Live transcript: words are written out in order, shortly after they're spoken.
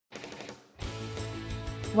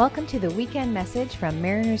Welcome to the weekend message from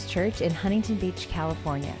Mariners Church in Huntington Beach,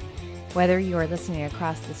 California. Whether you are listening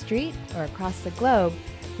across the street or across the globe,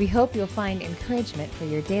 we hope you'll find encouragement for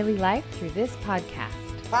your daily life through this podcast.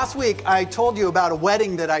 Last week, I told you about a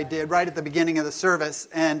wedding that I did right at the beginning of the service,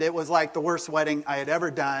 and it was like the worst wedding I had ever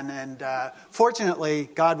done. And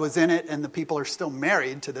fortunately, God was in it, and the people are still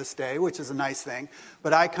married to this day, which is a nice thing.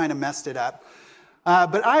 But I kind of messed it up.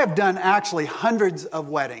 But I have done actually hundreds of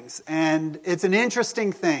weddings, and it's an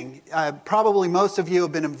interesting thing. Probably most of you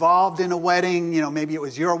have been involved in a wedding. You know, maybe it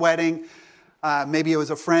was your wedding. Maybe it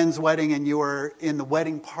was a friend's wedding and you were in the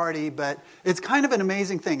wedding party, but it's kind of an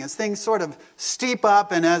amazing thing. As things sort of steep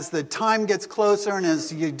up and as the time gets closer and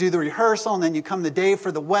as you do the rehearsal and then you come the day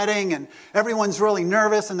for the wedding and everyone's really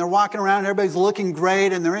nervous and they're walking around and everybody's looking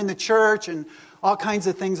great and they're in the church and all kinds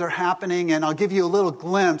of things are happening. And I'll give you a little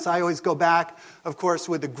glimpse. I always go back, of course,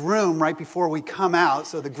 with the groom right before we come out.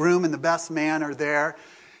 So the groom and the best man are there.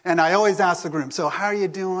 And I always ask the groom, so how are you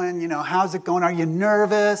doing? You know, how's it going? Are you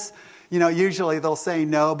nervous? You know, usually they'll say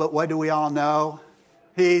no, but what do we all know?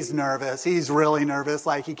 He's nervous. He's really nervous,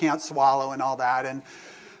 like he can't swallow and all that. And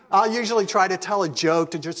I'll usually try to tell a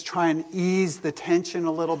joke to just try and ease the tension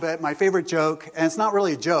a little bit. My favorite joke, and it's not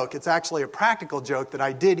really a joke, it's actually a practical joke that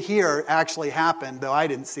I did hear actually happened, though I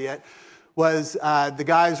didn't see it, was the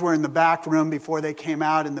guys were in the back room before they came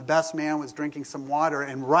out, and the best man was drinking some water.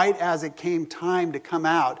 And right as it came time to come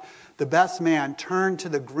out, the best man turned to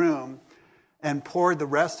the groom and poured the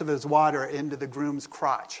rest of his water into the groom's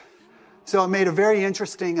crotch. So it made a very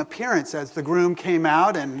interesting appearance as the groom came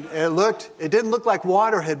out, and it didn't look like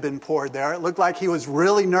water had been poured there. It looked like he was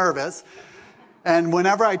really nervous. And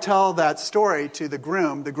whenever I tell that story to the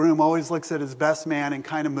groom always looks at his best man and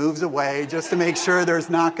kind of moves away just to make sure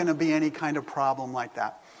there's not going to be any kind of problem like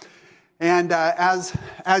that. And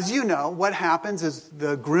as you know, what happens is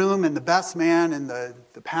the groom and the best man and the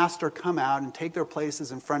pastor come out and take their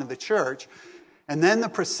places in front of the church. And then the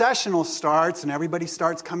processional starts and everybody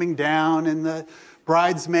starts coming down and the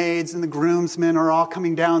bridesmaids and the groomsmen are all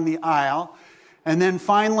coming down the aisle. And then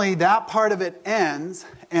finally that part of it ends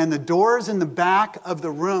and the doors in the back of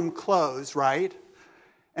the room close, right?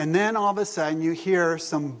 And then all of a sudden you hear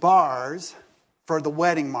some bars for the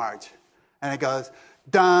wedding march. And it goes,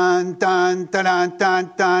 dun, dun, dun, dun,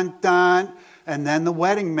 dun, dun, dun. And then the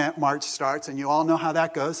wedding march starts, and you all know how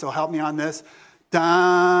that goes, so help me on this.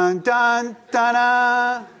 Dun, dun, dun,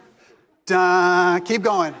 dun, dun. Keep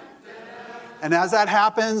going. And as that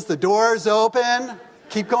happens, the doors open.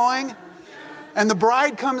 Keep going. And the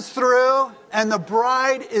bride comes through, and the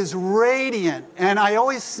bride is radiant. And I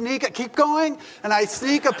always keep going, and I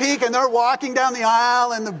sneak a peek, and they're walking down the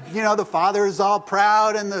aisle, and the father is all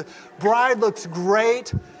proud, and the bride looks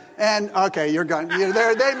great. And, okay, you're gone.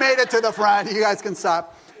 They made it to the front. You guys can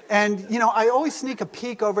stop. And, I always sneak a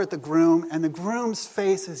peek over at the groom, and the groom's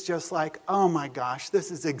face is just like, oh my gosh,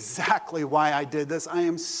 this is exactly why I did this. I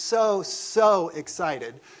am so, so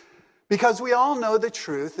excited. Because we all know the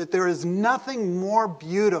truth that there is nothing more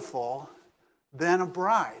beautiful than a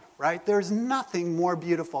bride, right? There's nothing more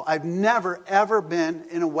beautiful. I've never, ever been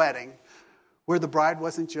in a wedding where the bride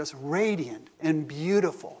wasn't just radiant and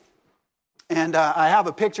beautiful. And I have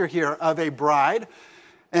a picture here of a bride.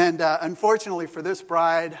 And unfortunately for this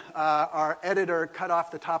bride, our editor cut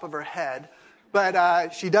off the top of her head.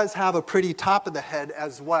 But she does have a pretty top of the head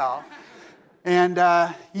as well. And,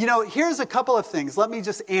 here's a couple of things. Let me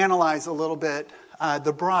just analyze a little bit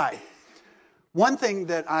the bride. One thing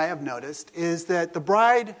that I have noticed is that the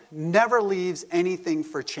bride never leaves anything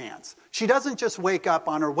for chance. She doesn't just wake up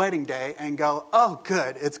on her wedding day and go, oh,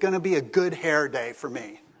 good, it's going to be a good hair day for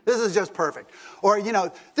me. This is just perfect. Or,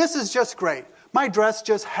 this is just great. My dress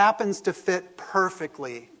just happens to fit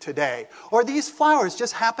perfectly today. Or these flowers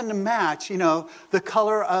just happen to match, the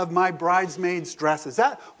color of my bridesmaids' dresses.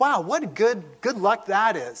 Wow, what good luck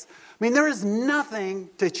that is. I mean, there is nothing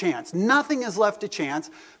to chance. Nothing is left to chance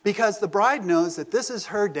because the bride knows that this is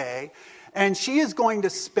her day and she is going to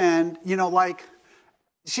spend,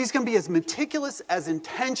 she's going to be as meticulous, as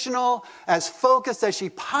intentional, as focused as she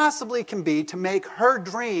possibly can be to make her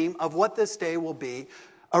dream of what this day will be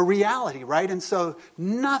a reality, right? And so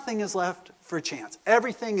nothing is left for chance.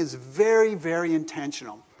 Everything is very, very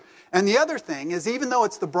intentional. And the other thing is, even though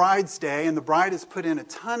it's the bride's day and the bride has put in a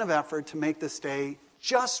ton of effort to make this day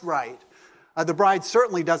just right, the bride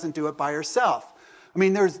certainly doesn't do it by herself. I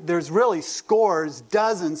mean, there's really scores,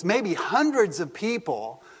 dozens, maybe hundreds of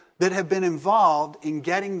people that have been involved in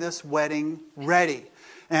getting this wedding ready.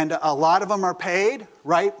 And a lot of them are paid,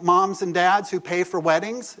 right? Moms and dads who pay for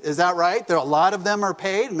weddings. Is that right? A lot of them are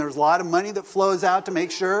paid, and there's a lot of money that flows out to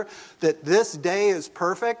make sure that this day is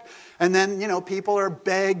perfect. And then, people are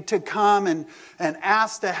begged to come and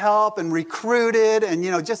asked to help and recruited and,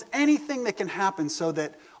 just anything that can happen so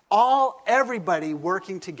that everybody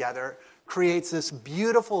working together creates this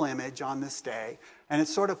beautiful image on this day. And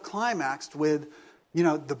it's sort of climaxed with,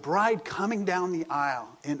 the bride coming down the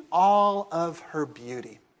aisle in all of her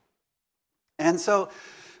beauty. And so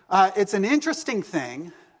it's an interesting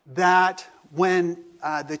thing that when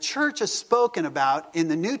the church is spoken about in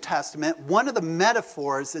the New Testament, one of the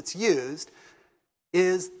metaphors that's used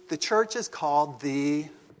is the church is called the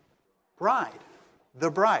bride. The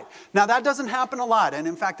bride. Now, that doesn't happen a lot. And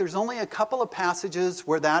in fact, there's only a couple of passages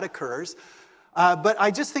where that occurs. But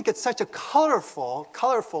I just think it's such a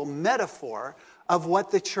colorful metaphor of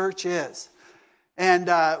what the church is. And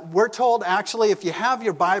we're told, actually, if you have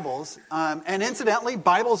your Bibles, and incidentally,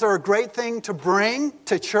 Bibles are a great thing to bring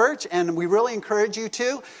to church, and we really encourage you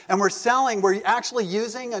to. And we're actually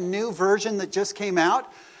using a new version that just came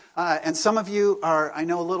out. And some of you are, I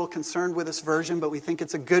know, a little concerned with this version, but we think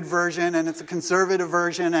it's a good version, and it's a conservative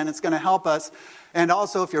version, and it's going to help us. And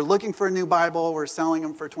also, if you're looking for a new Bible, we're selling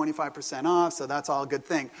them for 25% off, so that's all a good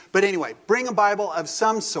thing. But anyway, bring a Bible of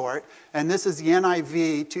some sort, and this is the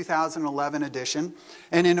NIV 2011 edition.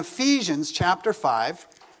 And in Ephesians chapter 5,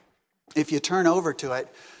 if you turn over to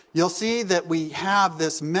it, you'll see that we have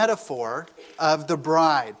this metaphor of the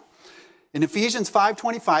bride. In Ephesians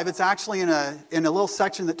 5:25, it's actually in a little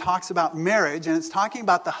section that talks about marriage, and it's talking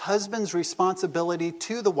about the husband's responsibility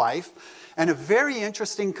to the wife. And a very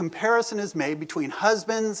interesting comparison is made between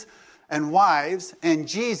husbands and wives and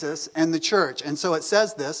Jesus and the church. And so it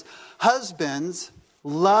says this: husbands,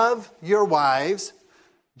 love your wives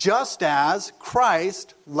just as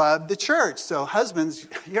Christ loved the church. So husbands,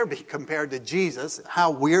 you're being compared to Jesus. How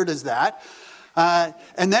weird is that?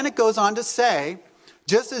 And then it goes on to say,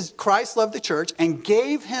 just as Christ loved the church and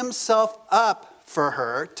gave himself up for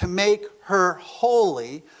her to make her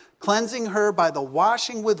holy, cleansing her by the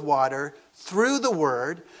washing with water through the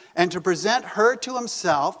word, and to present her to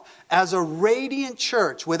himself as a radiant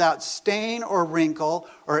church without stain or wrinkle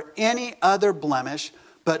or any other blemish,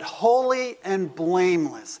 but holy and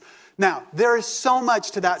blameless. Now, there is so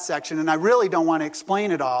much to that section, and I really don't want to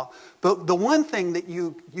explain it all, but the one thing that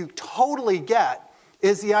you totally get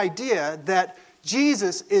is the idea that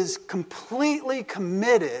Jesus is completely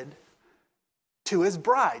committed to his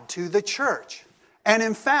bride, to the church. And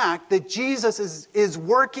in fact, that Jesus is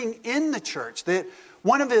working in the church, that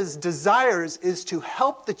one of his desires is to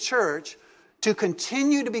help the church to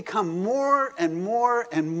continue to become more and more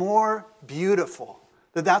and more beautiful.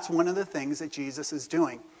 That's one of the things that Jesus is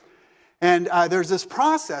doing. And there's this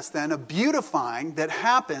process then of beautifying that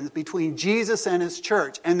happens between Jesus and his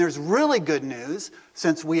church. And there's really good news,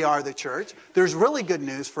 since we are the church. There's really good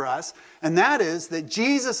news for us. And that is that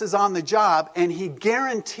Jesus is on the job, and he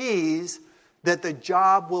guarantees that the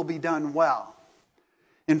job will be done well.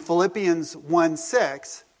 In Philippians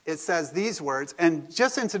 1:6, it says these words, and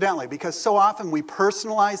just incidentally, because so often we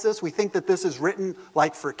personalize this, we think that this is written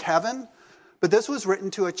like for Kevin. But this was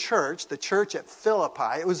written to a church, the church at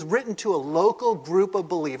Philippi. It was written to a local group of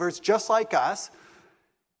believers just like us.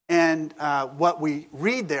 And what we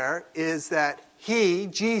read there is that he,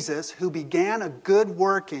 Jesus, who began a good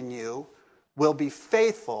work in you, will be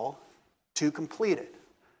faithful to complete it.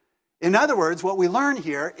 In other words, what we learn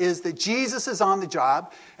here is that Jesus is on the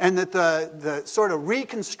job, and that the sort of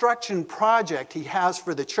reconstruction project he has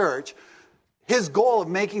for the church, his goal of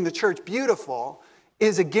making the church beautiful,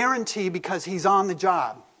 is a guarantee because he's on the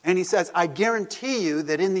job. And he says, I guarantee you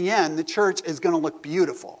that in the end, the church is going to look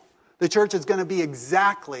beautiful. The church is going to be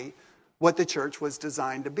exactly what the church was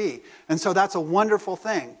designed to be. And so that's a wonderful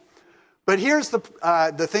thing. But here's the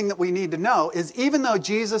thing that we need to know is even though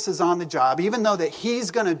Jesus is on the job, even though that he's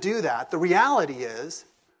going to do that, the reality is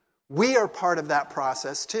we are part of that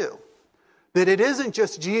process too. That it isn't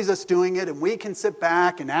just Jesus doing it and we can sit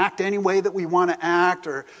back and act any way that we want to act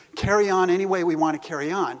or carry on any way we want to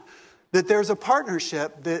carry on. That there's a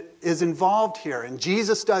partnership that is involved here. And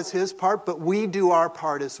Jesus does his part, but we do our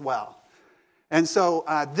part as well. And so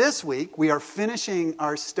this week we are finishing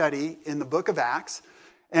our study in the book of Acts.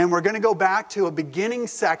 And we're going to go back to a beginning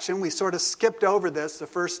section. We sort of skipped over this the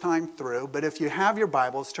first time through. But if you have your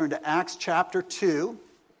Bibles, turn to Acts chapter 2.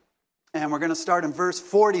 And we're going to start in verse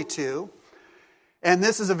 42. And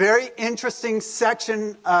this is a very interesting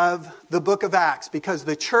section of the book of Acts because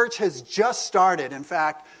the church has just started. In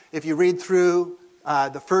fact, if you read through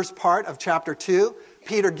the first part of chapter 2,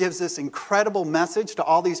 Peter gives this incredible message to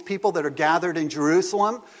all these people that are gathered in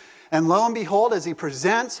Jerusalem. And lo and behold, as he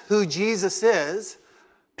presents who Jesus is,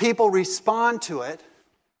 people respond to it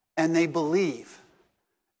and they believe.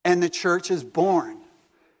 And the church is born.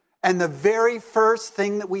 And the very first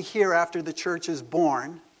thing that we hear after the church is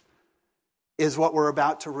born is what we're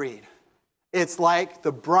about to read. It's like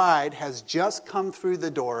the bride has just come through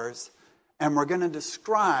the doors, and we're going to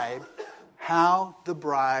describe how the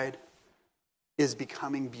bride is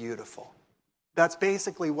becoming beautiful. That's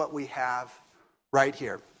basically what we have right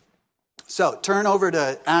here. So turn over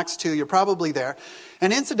to Acts 2. You're probably there.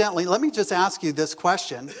 And incidentally, let me just ask you this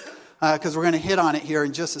question, because we're going to hit on it here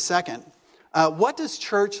in just a second. What does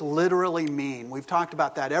church literally mean? We've talked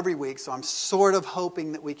about that every week, so I'm sort of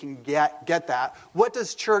hoping that we can get that. What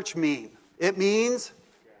does church mean? It means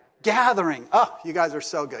gathering. Oh, you guys are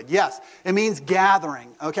so good. Yes, it means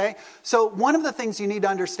gathering, okay? So one of the things you need to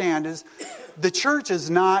understand is the church is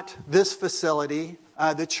not this facility.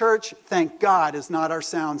 The church, thank God, is not our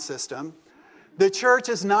sound system. The church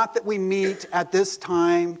is not that we meet at this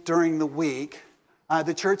time during the week.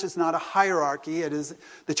 The church is not a hierarchy.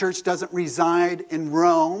 The church doesn't reside in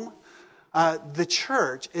Rome. The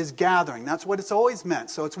church is gathering. That's what it's always meant.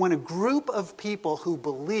 So it's when a group of people who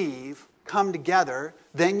believe come together,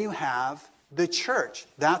 then you have the church.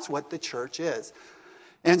 That's what the church is.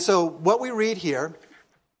 And so what we read here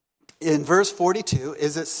in verse 42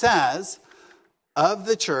 is it says of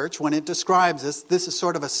the church, when it describes this is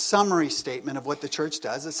sort of a summary statement of what the church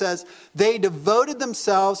does. It says, they devoted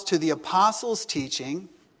themselves to the apostles' teaching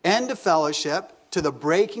and to fellowship, to the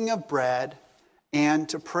breaking of bread, and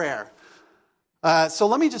to prayer. So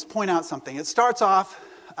let me just point out something. It starts off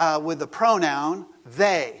with the pronoun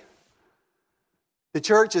they. The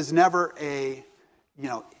church is never a,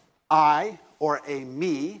 I or a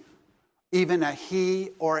me, even a he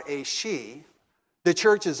or a she. The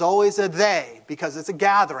church is always a they because it's a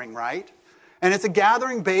gathering, right? And it's a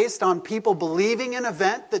gathering based on people believing an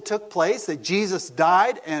event that took place, that Jesus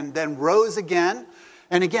died and then rose again.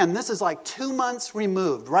 And again, this is like 2 months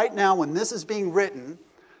removed. Right now, when this is being written,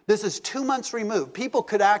 this is 2 months removed. People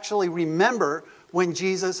could actually remember when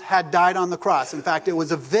Jesus had died on the cross. In fact, it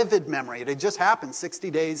was a vivid memory. It had just happened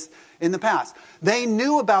 60 days in the past. They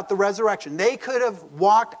knew about the resurrection. They could have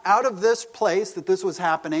walked out of this place that this was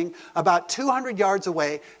happening about 200 yards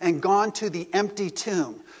away and gone to the empty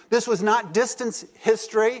tomb. This was not distant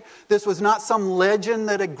history. This was not some legend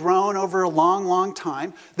that had grown over a long, long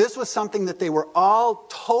time. This was something that they were all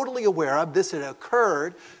totally aware of. This had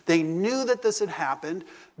occurred. They knew that this had happened.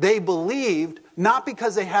 They believed, not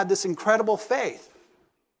because they had this incredible faith.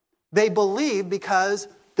 They believed because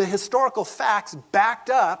the historical facts backed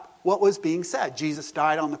up what was being said. Jesus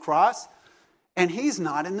died on the cross, and he's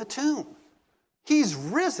not in the tomb. He's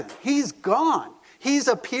risen. He's gone. He's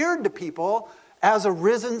appeared to people as a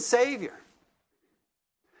risen Savior.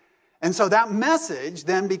 And so that message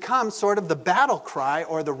then becomes sort of the battle cry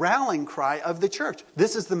or the rallying cry of the church.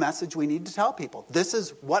 This is the message we need to tell people. This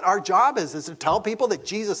is what our job is to tell people that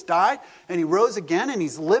Jesus died and he rose again and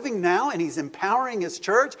he's living now and he's empowering his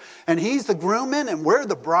church and he's the groomman and we're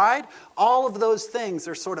the bride. All of those things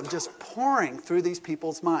are sort of just pouring through these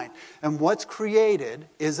people's mind. And what's created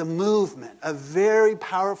is a movement, a very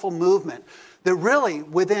powerful movement that really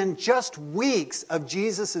within just weeks of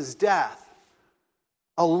Jesus' death,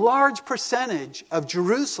 a large percentage of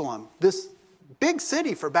Jerusalem, this big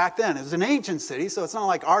city for back then, it was an ancient city, so it's not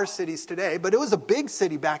like our cities today, but it was a big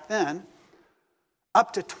city back then,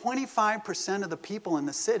 up to 25% of the people in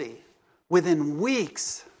the city, within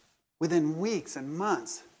weeks and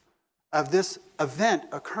months of this event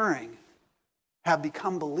occurring, have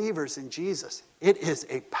become believers in Jesus. It is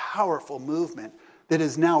a powerful movement that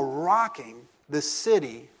is now rocking the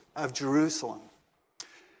city of Jerusalem.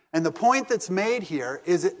 And the point that's made here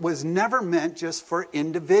is it was never meant just for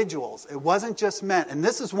individuals. It wasn't just meant, and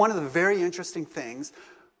this is one of the very interesting things,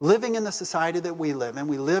 living in the society that we live in.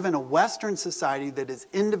 We live in a Western society that is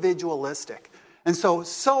individualistic. And so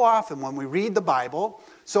often when we read the Bible,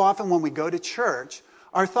 so often when we go to church,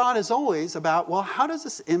 our thought is always about, well, how does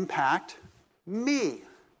this impact me?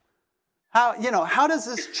 How does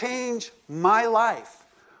this change my life?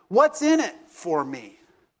 What's in it for me?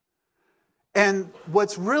 And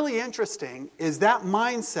what's really interesting is that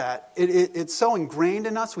mindset, it's so ingrained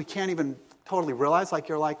in us, we can't even totally realize. Like,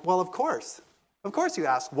 you're like, well, of course you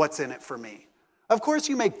ask, what's in it for me? Of course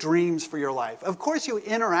you make dreams for your life. Of course you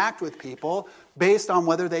interact with people based on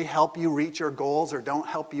whether they help you reach your goals or don't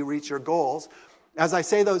help you reach your goals. As I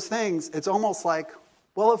say those things, it's almost like,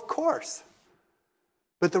 well, of course.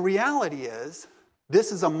 But the reality is,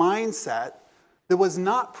 this is a mindset that was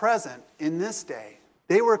not present in this day.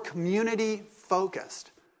 They were community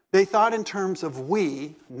focused. They thought in terms of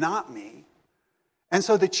we, not me. And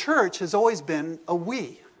so the church has always been a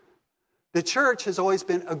we. The church has always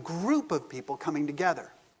been a group of people coming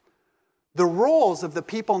together. The roles of the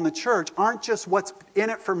people in the church aren't just what's in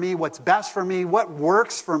it for me, what's best for me, what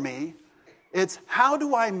works for me. It's how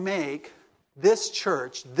do I make this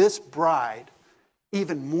church, this bride,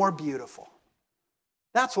 even more beautiful?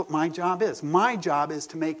 That's what my job is. My job is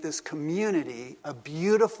to make this community a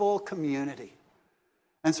beautiful community.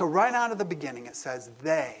 And so right out of the beginning it says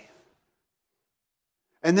they.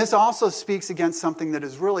 And this also speaks against something that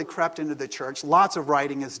has really crept into the church. Lots of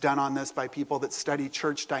writing is done on this by people that study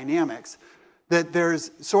church dynamics. That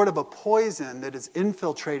there's sort of a poison that has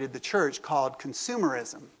infiltrated the church called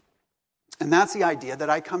consumerism. And that's the idea that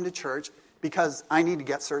I come to church because I need to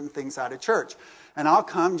get certain things out of church. And I'll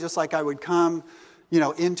come just like I would come,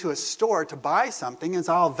 into a store to buy something, as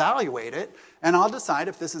I'll evaluate it, and I'll decide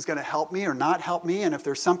if this is going to help me or not help me. And if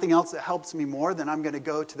there's something else that helps me more, then I'm going to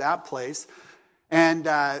go to that place. And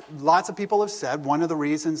lots of people have said one of the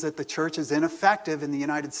reasons that the church is ineffective in the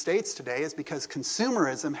United States today is because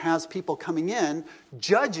consumerism has people coming in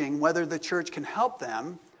judging whether the church can help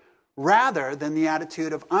them rather than the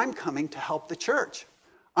attitude of I'm coming to help the church.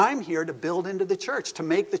 I'm here to build into the church, to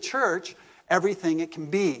make the church everything it can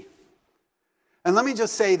be. And let me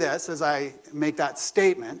just say this as I make that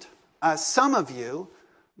statement. Some of you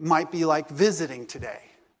might be like visiting today.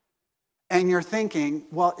 And you're thinking,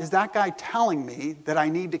 well, is that guy telling me that I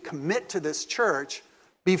need to commit to this church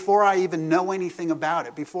before I even know anything about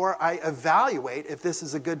it, before I evaluate if this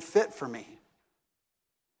is a good fit for me?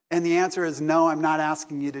 And the answer is no, I'm not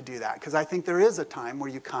asking you to do that. Because I think there is a time where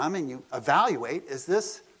you come and you evaluate, is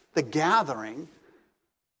this the gathering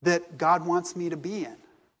that God wants me to be in?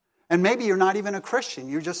 And maybe you're not even a Christian.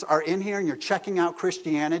 You just are in here and you're checking out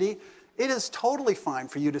Christianity. It is totally fine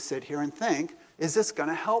for you to sit here and think, is this going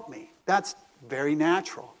to help me? That's very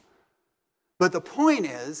natural. But the point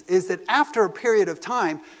is that after a period of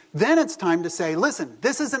time, then it's time to say, listen,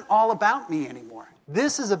 this isn't all about me anymore.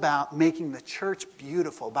 This is about making the church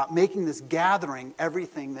beautiful, about making this gathering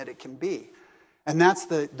everything that it can be. And that's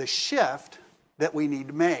the shift that we need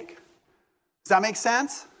to make. Does that make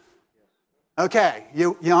sense? Okay,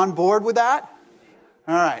 you on board with that?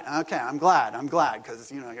 All right, okay, I'm glad,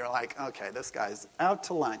 because, you're like, okay, this guy's out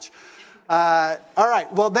to lunch. All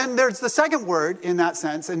right, well, then there's the second word in that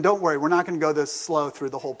sense, and don't worry, we're not going to go this slow through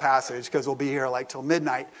the whole passage, because we'll be here till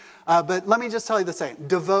midnight. But let me just tell you the same,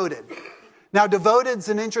 devoted. Now, devoted is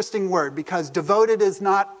an interesting word, because devoted is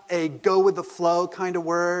not a go-with-the-flow kind of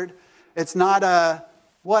word. It's not a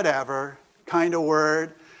whatever kind of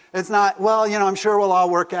word. It's not, well, I'm sure we'll all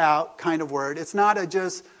work out kind of word. It's not a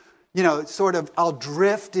just, sort of I'll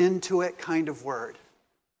drift into it kind of word.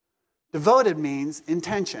 Devoted means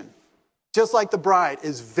intention. Just like the bride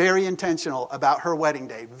is very intentional about her wedding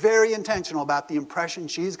day, very intentional about the impression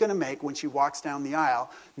she's going to make when she walks down the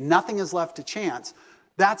aisle. Nothing is left to chance.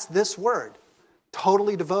 That's this word,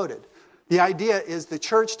 totally devoted. The idea is the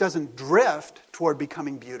church doesn't drift toward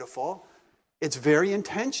becoming beautiful. It's very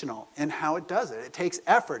intentional in how it does it. It takes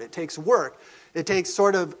effort. It takes work. It takes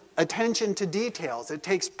sort of attention to details. It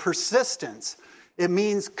takes persistence. It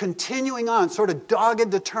means continuing on, sort of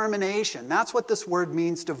dogged determination. That's what this word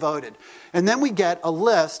means, devoted. And then we get a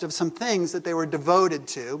list of some things that they were devoted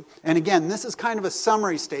to. And again, this is kind of a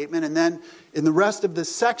summary statement. And then in the rest of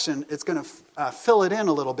this section, it's going to fill it in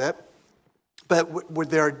a little bit.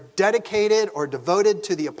 But they're dedicated or devoted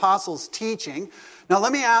to the apostles' teaching. Now,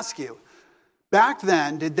 let me ask you, back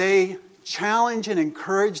then, did they challenge and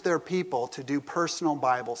encourage their people to do personal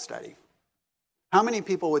Bible study? How many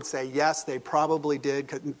people would say, yes, they probably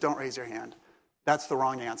did? Don't raise your hand. That's the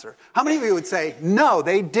wrong answer. How many of you would say, no,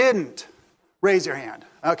 they didn't? Raise your hand.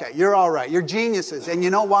 Okay, you're all right. You're geniuses. And you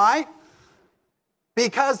know why?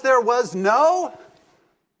 Because there was no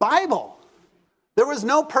Bible. There was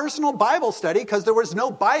no personal Bible study because there was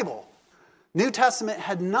no Bible. New Testament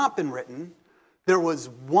had not been written. There was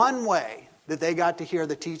one way that they got to hear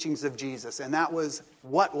the teachings of Jesus, and that was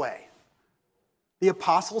what way? The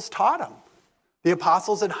apostles taught them. The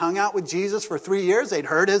apostles had hung out with Jesus for 3 years. They'd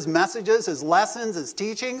heard his messages, his lessons, his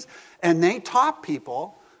teachings, and they taught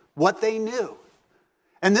people what they knew.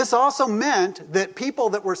 And this also meant that people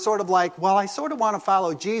that were sort of like, well, I sort of want to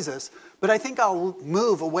follow Jesus, but I think I'll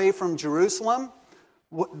move away from Jerusalem,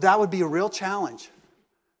 that would be a real challenge.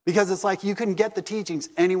 Because it's like you couldn't get the teachings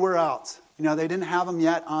anywhere else. They didn't have them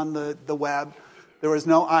yet on the web. There was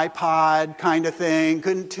no iPod kind of thing.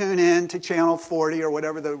 Couldn't tune in to channel 40 or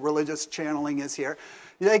whatever the religious channeling is here.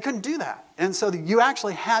 They couldn't do that. And so you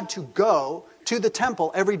actually had to go to the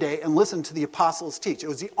temple every day and listen to the apostles teach. It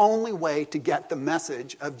was the only way to get the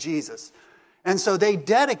message of Jesus. And so they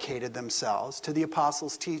dedicated themselves to the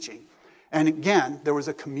apostles' teaching. And again, there was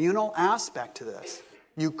a communal aspect to this.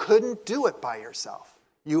 You couldn't do it by yourself.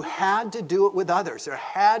 You had to do it with others. There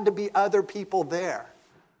had to be other people there.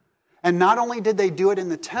 And not only did they do it in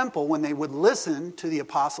the temple when they would listen to the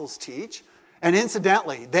apostles teach, and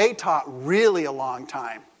incidentally, they taught really a long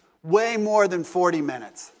time, way more than 40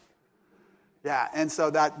 minutes. Yeah, and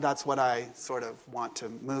so that's what I sort of want to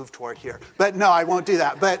move toward here. But no, I won't do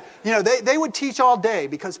that. But, they would teach all day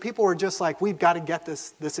because people were just like, we've got to get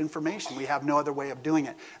this information. We have no other way of doing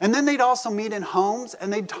it. And then they'd also meet in homes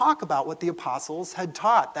and they'd talk about what the apostles had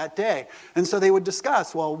taught that day. And so they would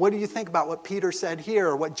discuss, well, what do you think about what Peter said here,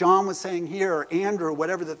 or what John was saying here, or Andrew, or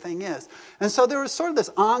whatever the thing is. And so there was sort of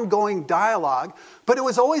this ongoing dialogue, but it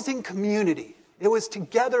was always in community. It was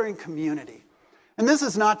together in community. And this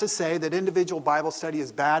is not to say that individual Bible study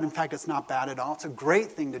is bad. In fact, it's not bad at all. It's a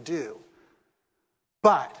great thing to do.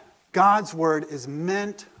 But God's word is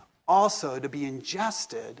meant also to be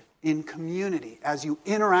ingested in community as you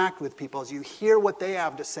interact with people, as you hear what they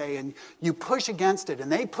have to say, and you push against it,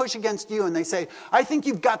 and they push against you, and they say, I think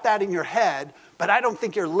you've got that in your head, but I don't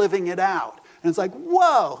think you're living it out. And it's like,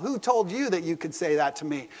 whoa, who told you that you could say that to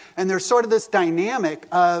me? And there's sort of this dynamic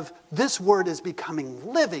of this word is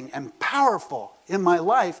becoming living and powerful in my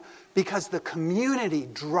life because the community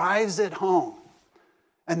drives it home.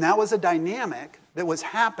 And that was a dynamic that was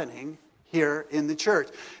happening here in the church.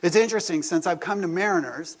 It's interesting, since I've come to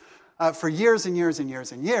Mariners, for years and years and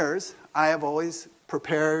years and years, I have always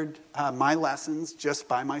prepared my lessons just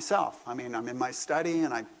by myself. I mean, I'm in my study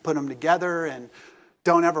and I put them together and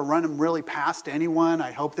don't ever run them really past anyone.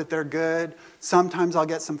 I hope that they're good. Sometimes I'll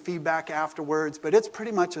get some feedback afterwards, but it's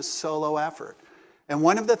pretty much a solo effort. And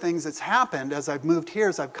one of the things that's happened as I've moved here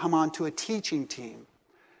is I've come onto a teaching team.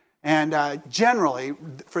 And generally,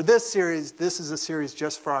 for this series, this is a series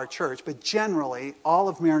just for our church, but generally, all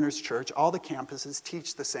of Mariners Church, all the campuses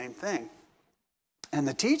teach the same thing. And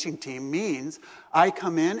the teaching team means I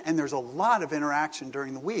come in and there's a lot of interaction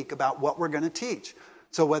during the week about what we're going to teach.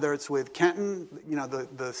 So whether it's with Kenton,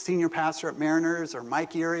 the senior pastor at Mariners, or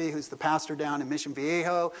Mike Erie, who's the pastor down in Mission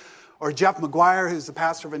Viejo, or Jeff McGuire, who's the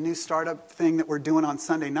pastor of a new startup thing that we're doing on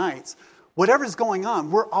Sunday nights, whatever's going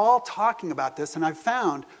on, we're all talking about this, and I've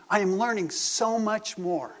found I am learning so much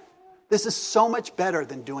more. This is so much better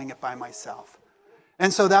than doing it by myself.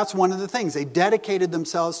 And so that's one of the things. They dedicated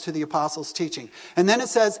themselves to the apostles' teaching. And then it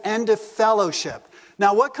says, and to fellowship.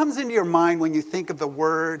 Now, what comes into your mind when you think of the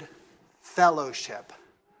word fellowship?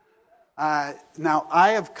 Now,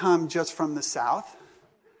 I have come just from the South.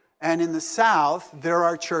 And in the South, there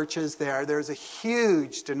are churches there. There's a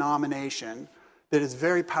huge denomination that is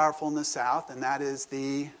very powerful in the South, and that is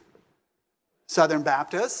the Southern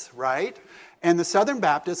Baptists, right? And the Southern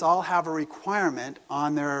Baptists all have a requirement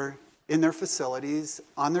in their facilities,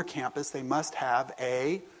 on their campus. They must have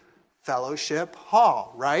a fellowship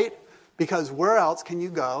hall, right? Because where else can you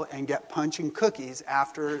go and get punch and cookies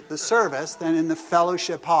after the service than in the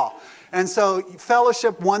fellowship hall? And so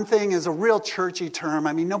fellowship, one thing, is a real churchy term.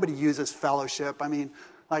 I mean, nobody uses fellowship. I mean,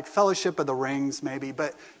 like Fellowship of the Rings maybe.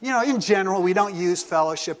 But, in general, we don't use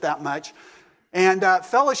fellowship that much. And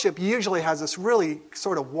fellowship usually has this really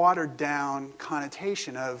sort of watered down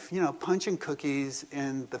connotation of, punch and cookies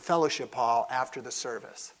in the fellowship hall after the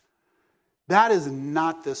service. That is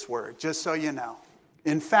not this word, just so you know.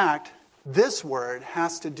 In fact, this word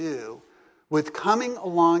has to do with coming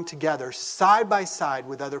along together side by side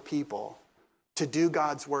with other people to do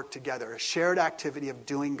God's work together, a shared activity of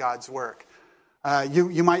doing God's work.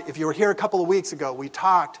 You might, if you were here a couple of weeks ago, we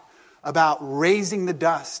talked about raising the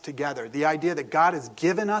dust together, the idea that God has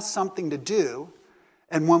given us something to do,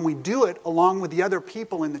 and when we do it along with the other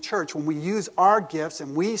people in the church, when we use our gifts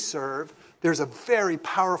and we serve, there's a very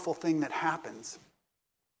powerful thing that happens.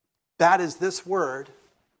 That is this word,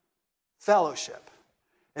 fellowship.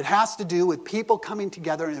 It has to do with people coming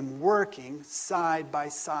together and working side by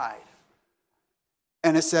side.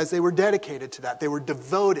 And it says they were dedicated to that. They were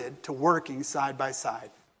devoted to working side by side.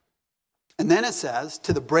 And then it says,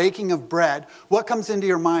 to the breaking of bread. What comes into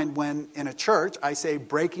your mind when in a church I say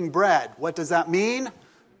breaking bread? What does that mean?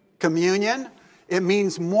 Communion. It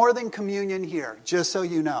means more than communion here, just so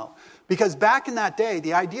you know. Because back in that day,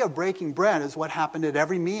 the idea of breaking bread is what happened at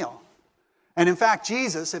every meal. And in fact,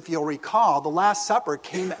 Jesus, if you'll recall, the Last Supper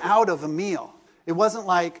came out of a meal. It wasn't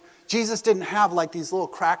like, Jesus didn't have like these little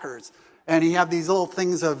crackers and he had these little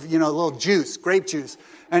things of, little juice, grape juice.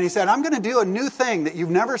 And he said, I'm going to do a new thing that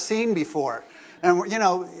you've never seen before. And,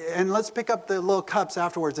 and let's pick up the little cups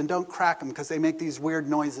afterwards and don't crack them because they make these weird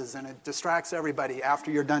noises and it distracts everybody after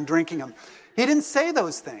you're done drinking them. He didn't say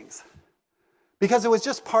those things because it was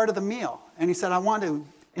just part of the meal. And he said, I want to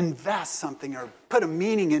invest something or put a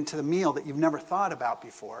meaning into the meal that you've never thought about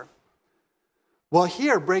before. Well,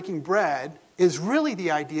 here, breaking bread is really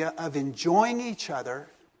the idea of enjoying each other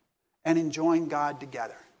and enjoying God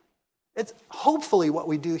together. It's hopefully what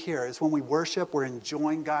we do here is when we worship, we're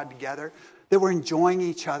enjoying God together, that we're enjoying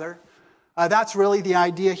each other. That's really the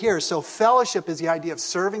idea here. So fellowship is the idea of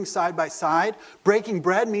serving side by side. Breaking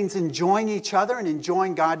bread means enjoying each other and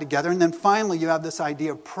enjoying God together. And then finally, you have this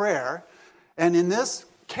idea of prayer. And in this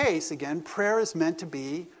case, again, prayer is meant to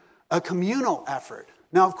be a communal effort.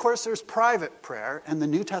 Now, of course, there's private prayer, and the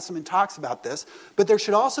New Testament talks about this, but there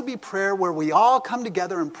should also be prayer where we all come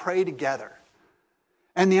together and pray together.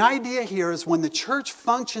 And the idea here is when the church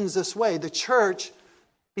functions this way, the church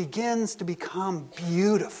begins to become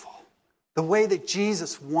beautiful, the way that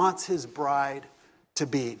Jesus wants his bride to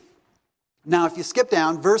be. Now, if you skip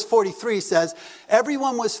down, verse 43 says,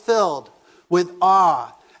 everyone was filled with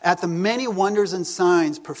awe at the many wonders and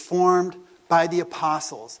signs performed by the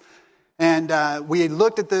apostles. And we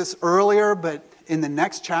looked at this earlier, but in the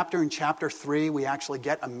next chapter, in chapter 3, we actually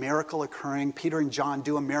get a miracle occurring. Peter and John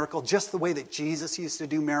do a miracle just the way that Jesus used to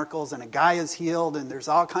do miracles, and a guy is healed, and there's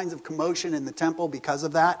all kinds of commotion in the temple because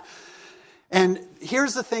of that. And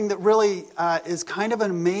here's the thing that really is kind of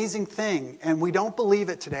an amazing thing, and we don't believe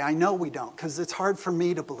it today. I know we don't, because it's hard for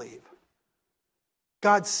me to believe.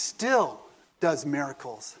 God still does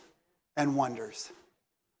miracles and wonders.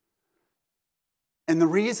 And the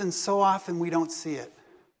reason so often we don't see it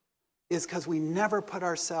is because we never put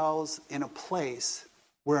ourselves in a place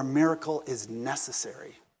where a miracle is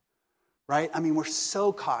necessary, right? I mean, we're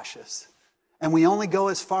so cautious. And we only go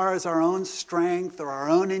as far as our own strength or our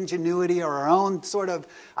own ingenuity or our own sort of,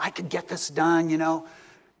 I could get this done,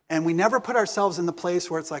 And we never put ourselves in the place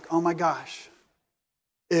where it's like, oh my gosh,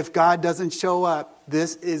 if God doesn't show up,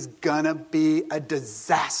 this is going to be a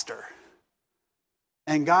disaster.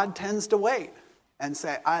 And God tends to wait and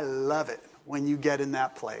say, I love it when you get in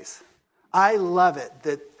that place. I love it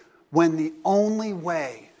that when the only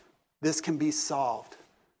way this can be solved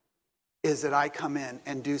is that I come in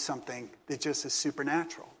and do something that just is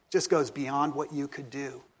supernatural, just goes beyond what you could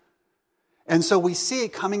do. And so we see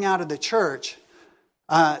coming out of the church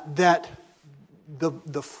that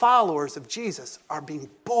the followers of Jesus are being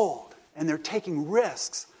bold and they're taking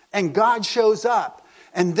risks and God shows up.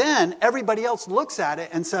 And then everybody else looks at it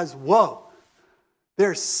and says, whoa,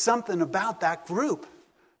 there's something about that group.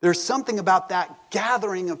 There's something about that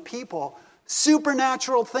gathering of people.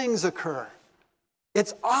 Supernatural things occur.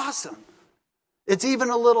 It's awesome. It's even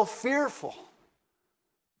a little fearful.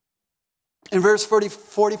 In verse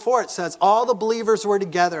 44, it says, all the believers were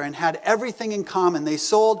together and had everything in common. They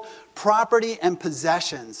sold property and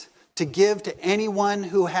possessions to give to anyone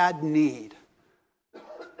who had need.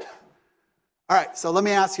 All right, so let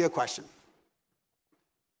me ask you a question.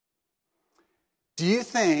 Do you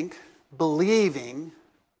think believing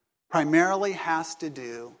primarily has to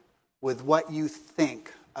do with what you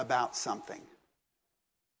think about something?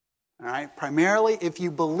 All right, primarily if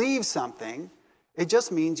you believe something, it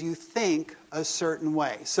just means you think a certain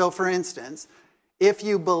way. So for instance, if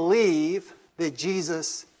you believe that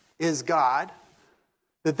Jesus is God,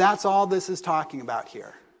 that's all this is talking about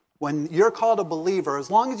here. When you're called a believer,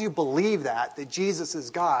 as long as you believe that Jesus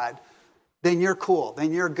is God, then you're cool,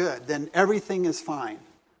 then you're good, then everything is fine.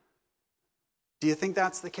 Do you think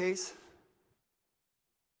that's the case?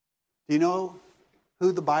 Do you know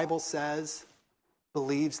who the Bible says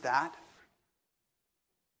believes that?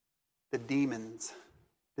 The demons.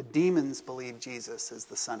 The demons believe Jesus is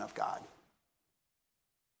the Son of God.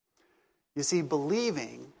 You see,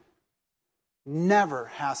 believing never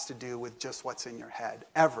has to do with just what's in your head.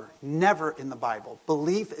 Ever. Never in the Bible.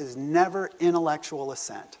 Belief is never intellectual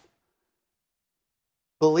assent.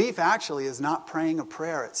 Belief actually is not praying a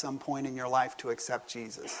prayer at some point in your life to accept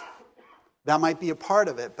Jesus. That might be a part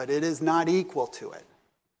of it, but it is not equal to it.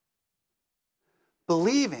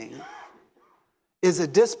 Believing is a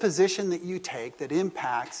disposition that you take that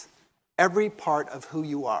impacts every part of who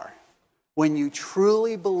you are. When you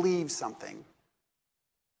truly believe something,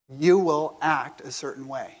 you will act a certain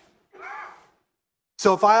way.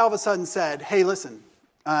 So if I all of a sudden said, hey, listen,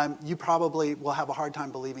 you probably will have a hard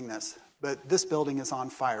time believing this, but this building is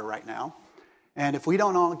on fire right now. And if we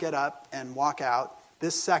don't all get up and walk out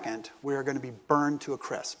this second, we're going to be burned to a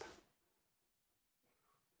crisp.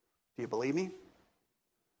 Do you believe me?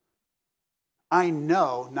 I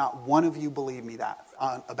know not one of you believe me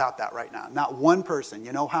about that right now. Not one person.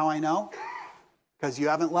 You know how I know? because you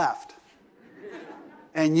haven't left.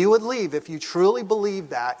 And you would leave. If you truly believe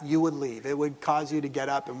that, you would leave. It would cause you to get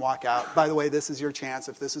up and walk out. By the way, this is your chance.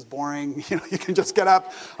 If this is boring, you can just get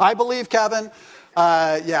up. I believe, Kevin.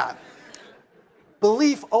 Yeah.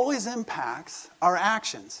 Belief always impacts our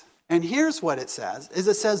actions. And here's what it says, is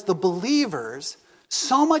it says the believers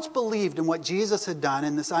so much believed in what Jesus had done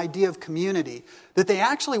and this idea of community that they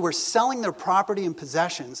actually were selling their property and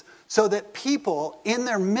possessions so that people in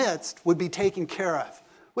their midst would be taken care of,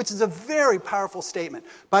 which is a very powerful statement.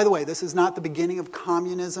 By the way, this is not the beginning of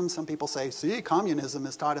communism. Some people say, see, communism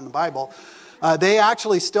is taught in the Bible. They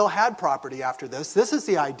actually still had property after this. This is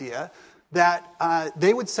the idea that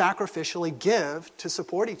they would sacrificially give to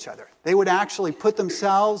support each other. They would actually put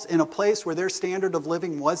themselves in a place where their standard of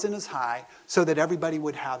living wasn't as high so that everybody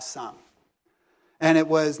would have some. And it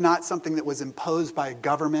was not something that was imposed by a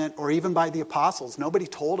government or even by the apostles. Nobody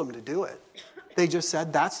told them to do it. They just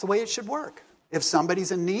said that's the way it should work. If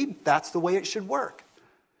somebody's in need, that's the way it should work.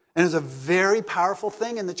 And it's a very powerful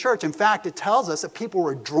thing in the church. In fact, it tells us that people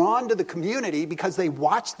were drawn to the community because they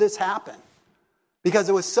watched this happen. Because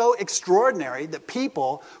it was so extraordinary that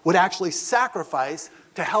people would actually sacrifice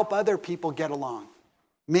to help other people get along.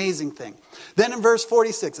 Amazing thing. Then in verse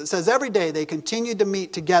 46, it says, every day they continued to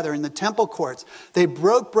meet together in the temple courts. They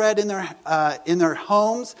broke bread in their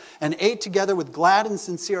homes and ate together with glad and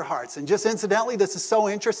sincere hearts. And just incidentally, this is so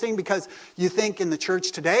interesting because you think in the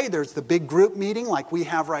church today, there's the big group meeting like we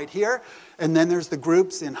have right here. And then there's the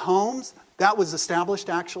groups in homes. That was established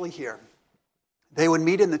actually here. They would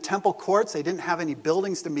meet in the temple courts. They didn't have any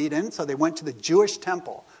buildings to meet in, so they went to the Jewish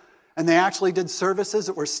temple. And they actually did services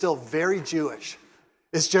that were still very Jewish.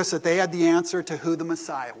 It's just that they had the answer to who the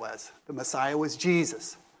Messiah was. The Messiah was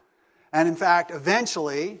Jesus. And in fact,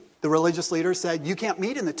 eventually, the religious leaders said, you can't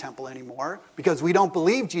meet in the temple anymore because we don't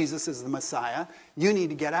believe Jesus is the Messiah. You need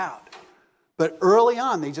to get out. But early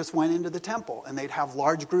on, they just went into the temple, and they'd have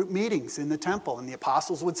large group meetings in the temple, and the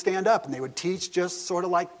apostles would stand up, and they would teach just sort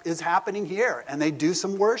of like is happening here, and they'd do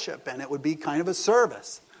some worship, and it would be kind of a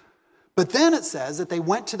service. But then it says that they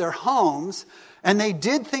went to their homes, and they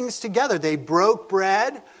did things together. They broke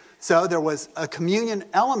bread, so there was a communion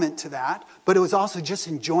element to that, but it was also just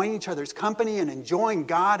enjoying each other's company and enjoying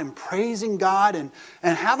God and praising God and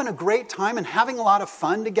having a great time and having a lot of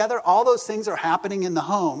fun together. All those things are happening in the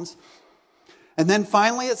homes. And then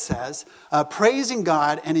finally it says, praising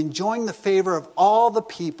God and enjoying the favor of all the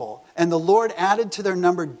people. And the Lord added to their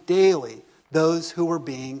number daily those who were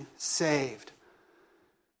being saved.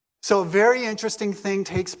 So a very interesting thing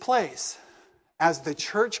takes place. As the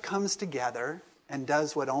church comes together and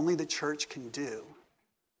does what only the church can do,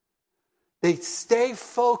 they stay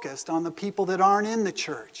focused on the people that aren't in the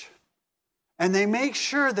church. And they make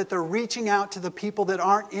sure that they're reaching out to the people that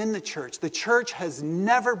aren't in the church. The church has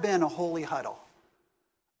never been a holy huddle.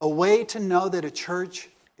 A way to know that a church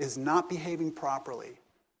is not behaving properly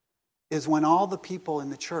is when all the people in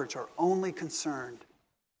the church are only concerned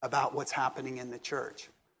about what's happening in the church.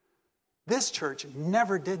 This church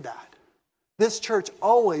never did that. This church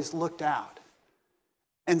always looked out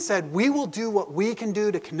and said, we will do what we can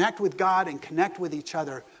do to connect with God and connect with each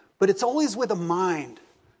other, but it's always with a mind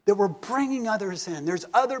that we're bringing others in. There's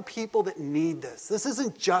other people that need this. This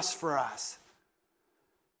isn't just for us.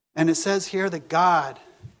 And it says here that God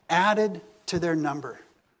added to their number,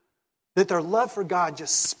 that their love for God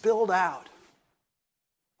just spilled out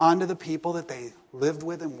onto the people that they lived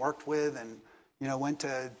with and worked with and, went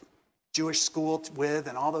to Jewish school with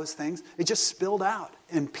and all those things. It just spilled out,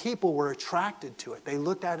 and people were attracted to it. They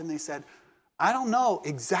looked at it and they said, I don't know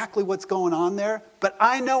exactly what's going on there, but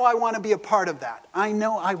I know I want to be a part of that. I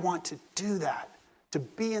know I want to do that, to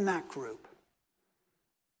be in that group.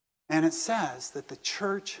 And it says that the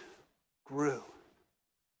church grew.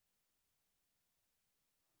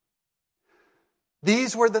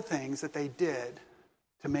 These were the things that they did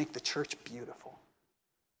to make the church beautiful.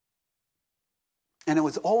 And it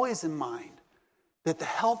was always in mind that the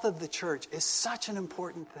health of the church is such an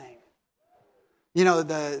important thing.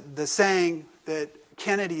 The saying that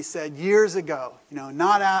Kennedy said years ago,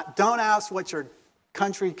 don't ask what your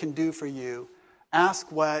country can do for you.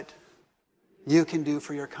 Ask what you can do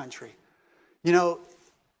for your country.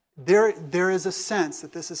 There is a sense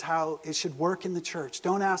that this is how it should work in the church.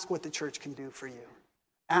 Don't ask what the church can do for you.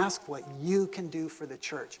 Ask what you can do for the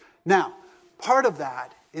church. Now, part of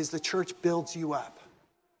that is the church builds you up.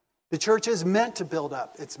 The church is meant to build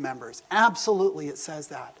up its members. Absolutely, it says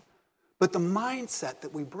that. But the mindset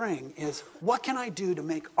that we bring is, what can I do to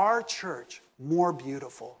make our church more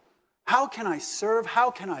beautiful, How can I serve?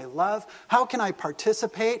 How can I love? How can I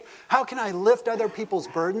participate? How can I lift other people's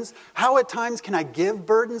burdens? How at times can I give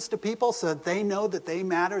burdens to people so that they know that they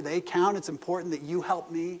matter, they count, it's important that you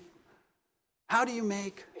help me? How do you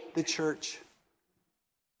make the church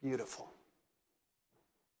beautiful?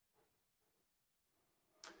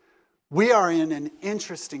 We are in an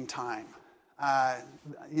interesting time.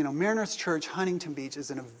 Mariners Church, Huntington Beach,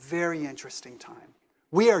 is in a very interesting time.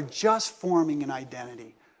 We are just forming an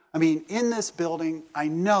identity. I mean, in this building, I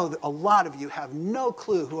know that a lot of you have no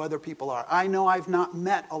clue who other people are. I know I've not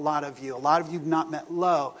met a lot of you. A lot of you have not met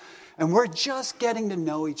Lo. And we're just getting to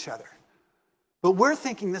know each other. But we're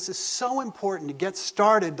thinking this is so important to get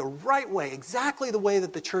started the right way, exactly the way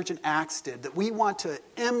that the church in Acts did, that we want to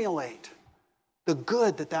emulate the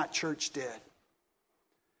good that that church did.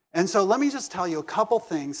 And so let me just tell you a couple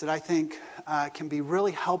things that I think can be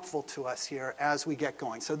really helpful to us here as we get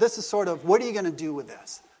going. So this is sort of, what are you going to do with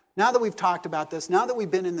this? Now that we've talked about this, now that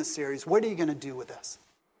we've been in this series, what are you going to do with this?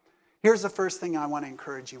 Here's the first thing I want to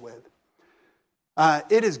encourage you with.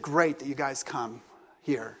 It is great that you guys come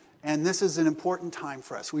here. And this is an important time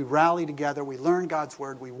for us. We rally together. We learn God's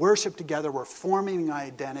word. We worship together. We're forming an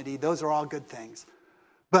identity. Those are all good things.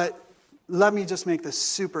 But let me just make this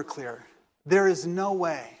super clear. There is no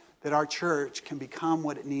way that our church can become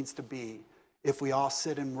what it needs to be if we all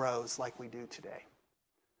sit in rows like we do today.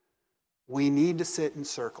 We need to sit in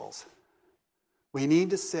circles. We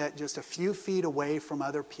need to sit just a few feet away from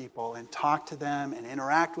other people and talk to them and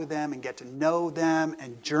interact with them and get to know them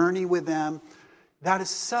and journey with them. That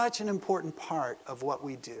is such an important part of what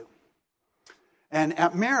we do. And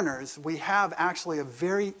at Mariners, we have actually a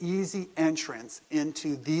very easy entrance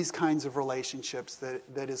into these kinds of relationships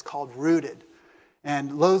that is called Rooted.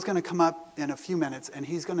 And Lo's going to come up in a few minutes, and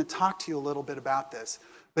he's going to talk to you a little bit about this.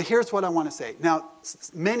 But here's what I want to say. Now,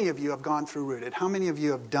 many of you have gone through Rooted. How many of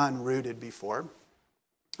you have done Rooted before?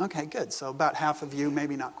 Okay, good. So about half of you,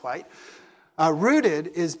 maybe not quite. Rooted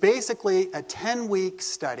is basically a 10-week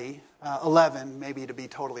study, 11 maybe to be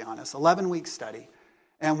totally honest, 11-week study.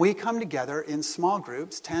 And we come together in small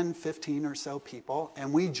groups, 10, 15 or so people,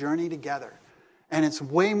 and we journey together. And it's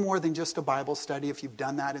way more than just a Bible study if you've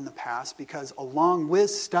done that in the past, because along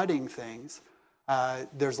with studying things,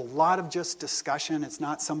 there's a lot of just discussion. It's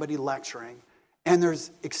not somebody lecturing. And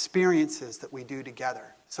there's experiences that we do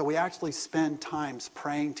together. So we actually spend times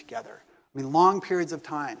praying together. I mean, long periods of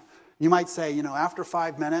time. You might say, after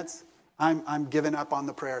 5 minutes, I'm giving up on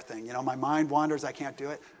the prayer thing. My mind wanders, I can't do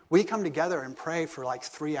it. We come together and pray for like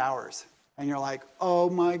 3 hours. And you're like, oh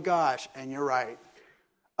my gosh. And you're right.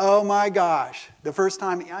 Oh my gosh. The first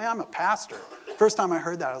time, I'm a pastor. First time I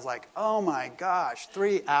heard that, I was like, oh my gosh,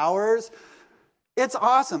 3 hours? It's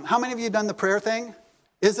awesome. How many of you have done the prayer thing?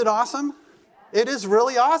 Is it awesome? It is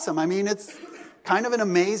really awesome. I mean, it's kind of an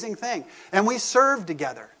amazing thing. And we serve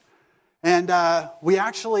together. And we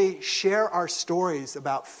actually share our stories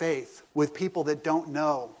about faith with people that don't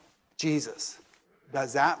know Jesus.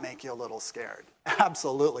 Does that make you a little scared?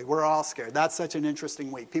 Absolutely. We're all scared. That's such an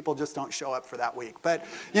interesting week. People just don't show up for that week. But,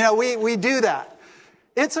 we do that.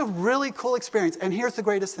 It's a really cool experience. And here's the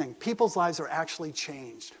greatest thing. People's lives are actually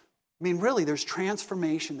changed. I mean, really, there's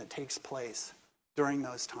transformation that takes place during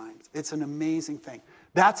those times. It's an amazing thing.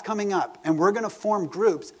 That's coming up. And we're going to form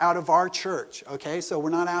groups out of our church, okay? So we're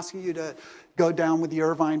not asking you to go down with the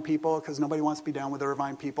Irvine people because nobody wants to be down with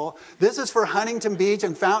Irvine people. This is for Huntington Beach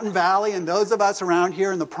and Fountain Valley and those of us around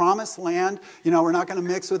here in the Promised Land. We're not going to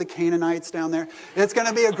mix with the Canaanites down there. It's going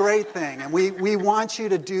to be a great thing. And we want you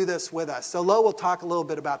to do this with us. So Lo will talk a little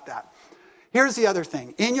bit about that. Here's the other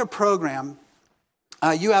thing. In your program,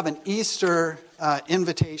 you have an Easter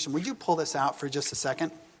invitation. Would you pull this out for just a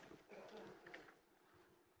second?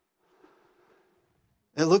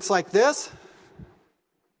 It looks like this.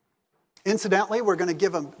 Incidentally, we're going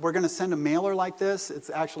to send a mailer like this. It's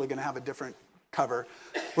actually going to have a different cover.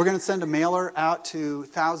 We're going to send a mailer out to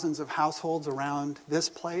thousands of households around this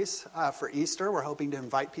place for Easter. We're hoping to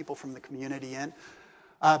invite people from the community in.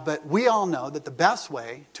 But we all know that the best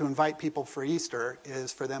way to invite people for Easter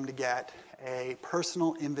is for them to get a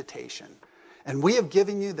personal invitation. And we have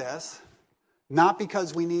given you this, not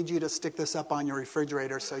because we need you to stick this up on your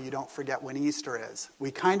refrigerator so you don't forget when Easter is. We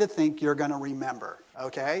kind of think you're going to remember,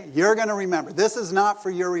 okay? You're going to remember. This is not for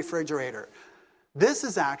your refrigerator. This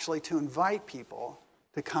is actually to invite people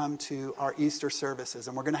to come to our Easter services.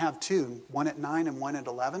 And we're going to have two, one at 9 and one at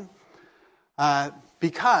 11.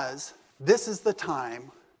 Because this is the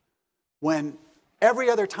time when every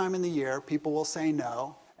other time in the year people will say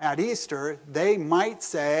no. At Easter, they might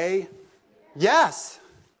say yes.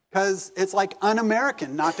 Because it's like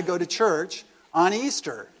un-American not to go to church on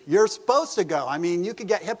Easter. You're supposed to go. I mean, you could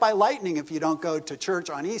get hit by lightning if you don't go to church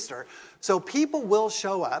on Easter. So people will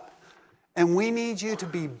show up, and we need you to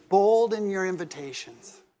be bold in your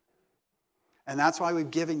invitations. And that's why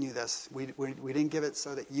we've given you this. We didn't give it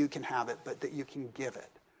so that you can have it, but that you can give it.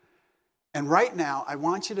 And right now, I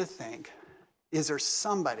want you to think, is there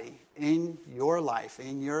somebody in your life,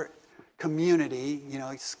 in your community,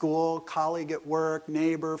 school, colleague at work,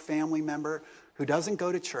 neighbor, family member, who doesn't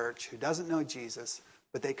go to church, who doesn't know Jesus,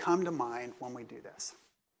 but they come to mind when we do this?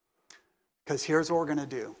 Because here's what we're going to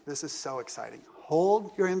do. This is so exciting.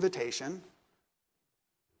 Hold your invitation.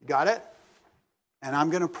 You got it? And I'm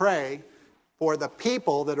going to pray for the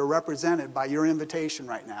people that are represented by your invitation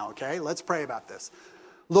right now, okay? Let's pray about this.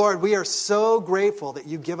 Lord, we are so grateful that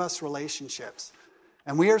you give us relationships.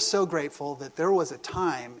 And we are so grateful that there was a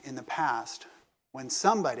time in the past when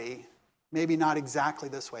somebody, maybe not exactly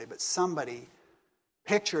this way, but somebody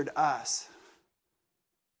pictured us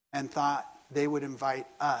and thought they would invite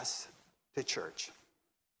us to church.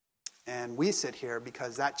 And we sit here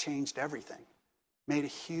because that changed everything, made a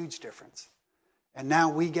huge difference. And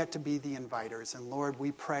now we get to be the inviters. And Lord,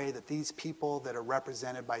 we pray that these people that are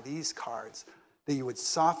represented by these cards, that you would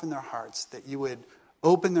soften their hearts, that you would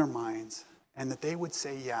open their minds, and that they would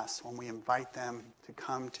say yes when we invite them to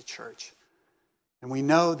come to church. And we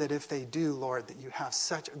know that if they do, Lord, that you have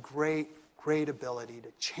such a great ability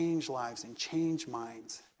to change lives and change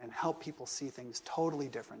minds and help people see things totally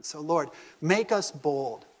different. So, Lord, make us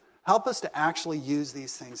bold. Help us to actually use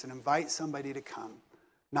these things and invite somebody to come.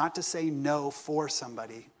 Not to say no for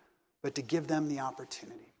somebody, but to give them the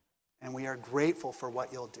opportunity. And we are grateful for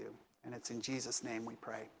what you'll do. And it's in Jesus' name we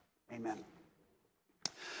pray. Amen.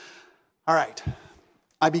 All right.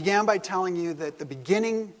 I began by telling you that the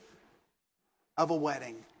beginning of a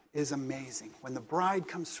wedding is amazing. When the bride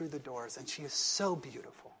comes through the doors, and she is so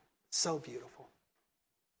beautiful, so beautiful.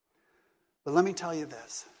 But let me tell you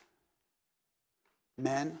this.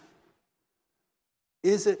 Men,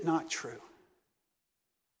 is it not true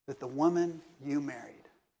that the woman you married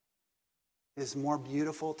is more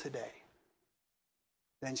beautiful today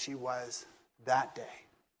than she was that day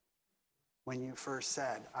when you first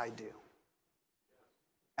said, I do?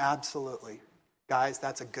 Absolutely. Guys,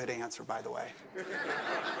 that's a good answer, by the way.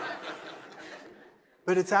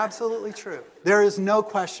 But it's absolutely true. There is no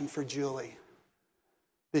question for Julie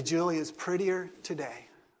that Julie is prettier today.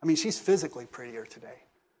 I mean, she's physically prettier today.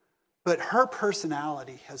 But her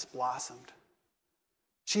personality has blossomed.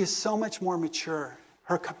 She is so much more mature.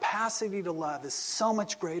 Her capacity to love is so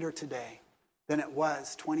much greater today than it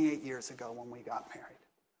was 28 years ago when we got married.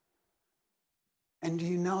 And do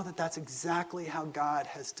you know that that's exactly how God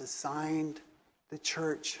has designed the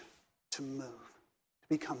church to move, to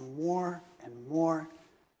become more and more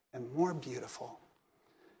and more beautiful?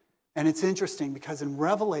 And it's interesting because in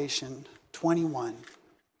Revelation 21,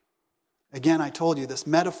 again, I told you this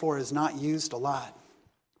metaphor is not used a lot,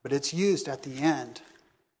 but it's used at the end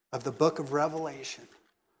of the book of Revelation.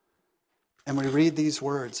 And we read these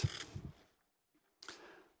words.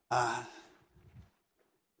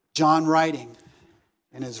 John writing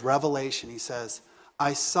in his Revelation, he says,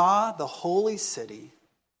 I saw the holy city.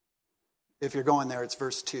 If you're going there, it's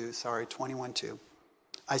verse 2, 21:2.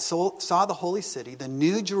 I saw the holy city, the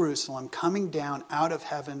new Jerusalem, coming down out of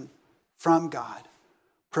heaven from God,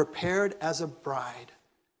 prepared as a bride,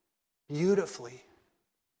 beautifully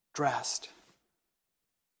dressed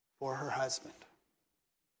for her husband.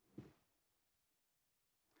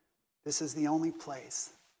 This is the only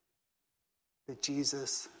place that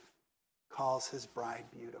Jesus calls his bride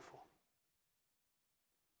beautiful.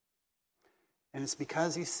 And it's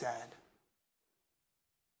because he said,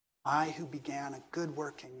 I who began a good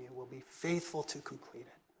work in you will be faithful to complete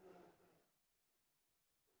it.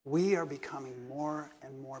 We are becoming more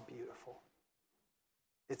and more beautiful.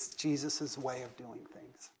 It's Jesus' way of doing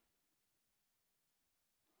things.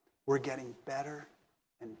 We're getting better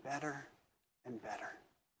and better and better.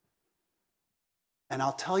 And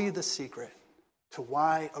I'll tell you the secret to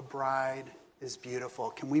why a bride is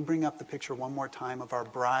beautiful. Can we bring up the picture one more time of our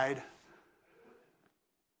bride?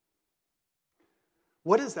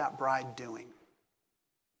 What is that bride doing?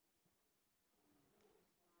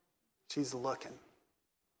 She's looking.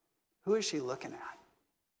 Who is she looking at?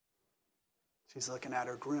 She's looking at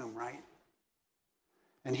her groom, right?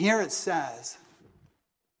 And here it says,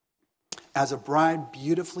 as a bride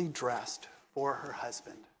beautifully dressed for her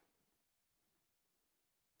husband.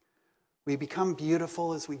 We become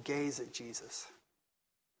beautiful as we gaze at Jesus.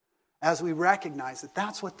 As we recognize that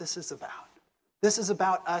that's what this is about. This is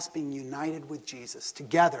about us being united with Jesus.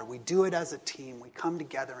 Together, we do it as a team. We come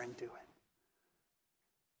together and do it.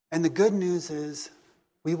 And the good news is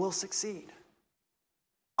we will succeed.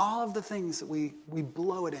 All of the things that we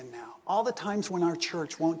blow it in now, all the times when our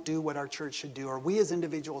church won't do what our church should do, or we as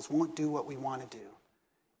individuals won't do what we want to do,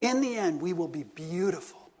 in the end, we will be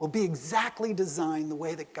beautiful. We'll be exactly designed the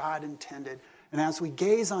way that God intended. And as we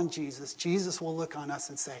gaze on Jesus, Jesus will look on us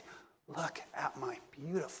and say, look at my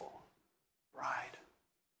beautiful bride.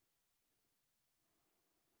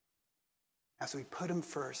 As we put him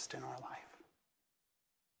first in our life.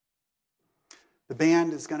 The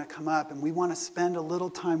band is going to come up, and we want to spend a little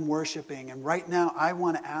time worshiping. And right now, I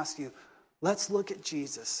want to ask you, let's look at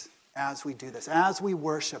Jesus as we do this. As we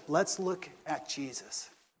worship, let's look at Jesus.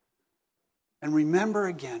 And remember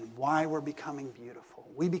again why we're becoming beautiful.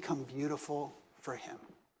 We become beautiful for him.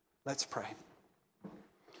 Let's pray.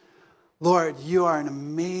 Lord, you are an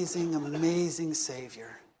amazing, amazing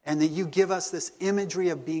Savior. And that you give us this imagery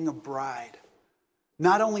of being a bride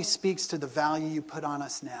not only speaks to the value you put on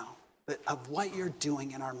us now, but of what you're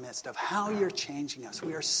doing in our midst, of how you're changing us.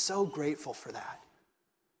 We are so grateful for that.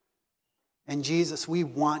 And Jesus, we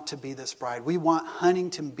want to be this bride. We want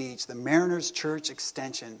Huntington Beach, the Mariners Church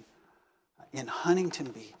extension in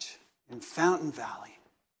Huntington Beach, in Fountain Valley,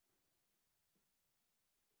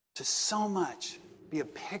 to so much be a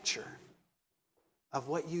picture of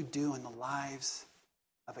what you do in the lives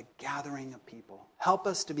of a gathering of people. Help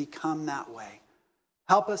us to become that way.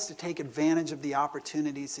 Help us to take advantage of the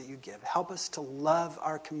opportunities that you give. Help us to love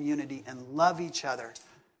our community and love each other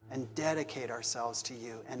and dedicate ourselves to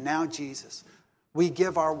you. And now, Jesus, we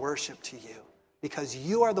give our worship to you because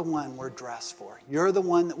you are the one we're dressed for. You're the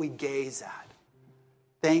one that we gaze at.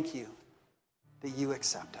 Thank you that you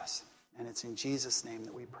accept us. And it's in Jesus' name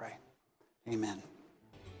that we pray. Amen.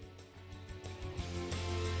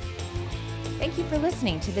 Thank you for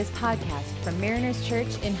listening to this podcast from Mariners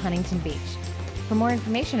Church in Huntington Beach. For more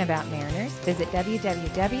information about Mariners, visit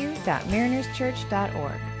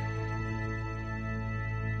www.marinerschurch.org.